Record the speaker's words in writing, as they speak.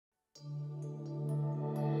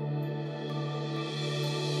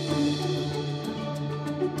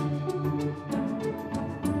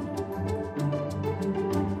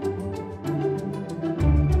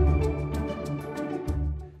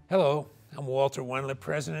Walter Wendler,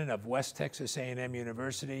 president of West Texas A&M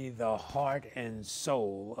University, the heart and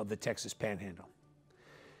soul of the Texas Panhandle.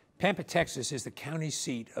 Pampa, Texas is the county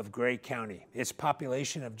seat of Gray County. Its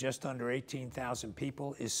population of just under 18,000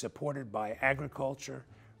 people is supported by agriculture,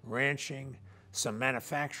 ranching, some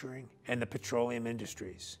manufacturing, and the petroleum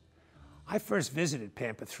industries. I first visited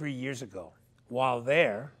Pampa 3 years ago. While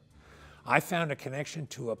there, I found a connection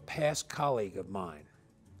to a past colleague of mine.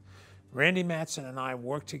 Randy Matson and I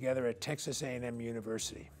worked together at Texas A&M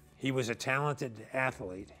University. He was a talented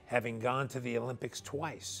athlete, having gone to the Olympics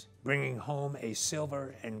twice, bringing home a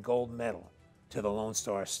silver and gold medal to the Lone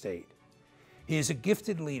Star State. He is a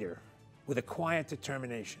gifted leader with a quiet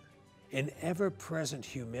determination, an ever-present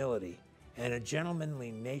humility, and a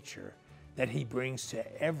gentlemanly nature that he brings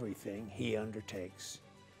to everything he undertakes.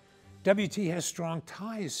 WT has strong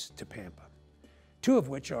ties to Pampa, two of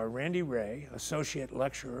which are Randy Ray, Associate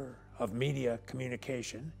Lecturer of Media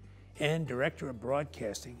Communication and Director of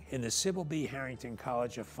Broadcasting in the Sybil B. Harrington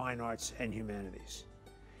College of Fine Arts and Humanities,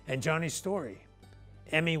 and Johnny Story,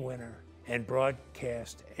 Emmy winner and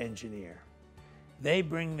broadcast engineer. They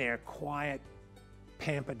bring their quiet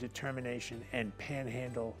Pampa determination and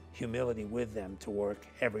panhandle humility with them to work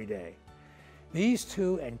every day. These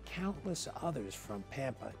two and countless others from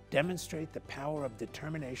Pampa demonstrate the power of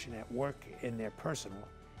determination at work in their personal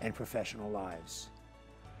and professional lives.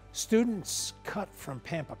 Students cut from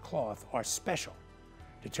Pampa cloth are special.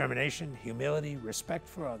 Determination, humility, respect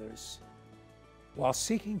for others, while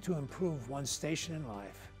seeking to improve one's station in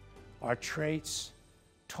life, are traits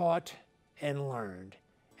taught and learned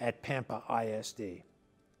at Pampa ISD.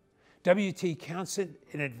 WT counts it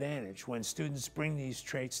an advantage when students bring these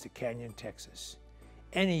traits to Canyon, Texas.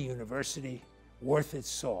 Any university worth its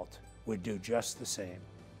salt would do just the same.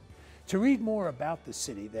 To read more about the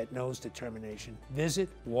city that knows determination, visit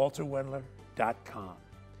walterwendler.com.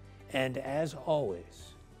 And as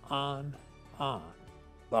always, on,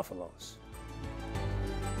 Buffaloes.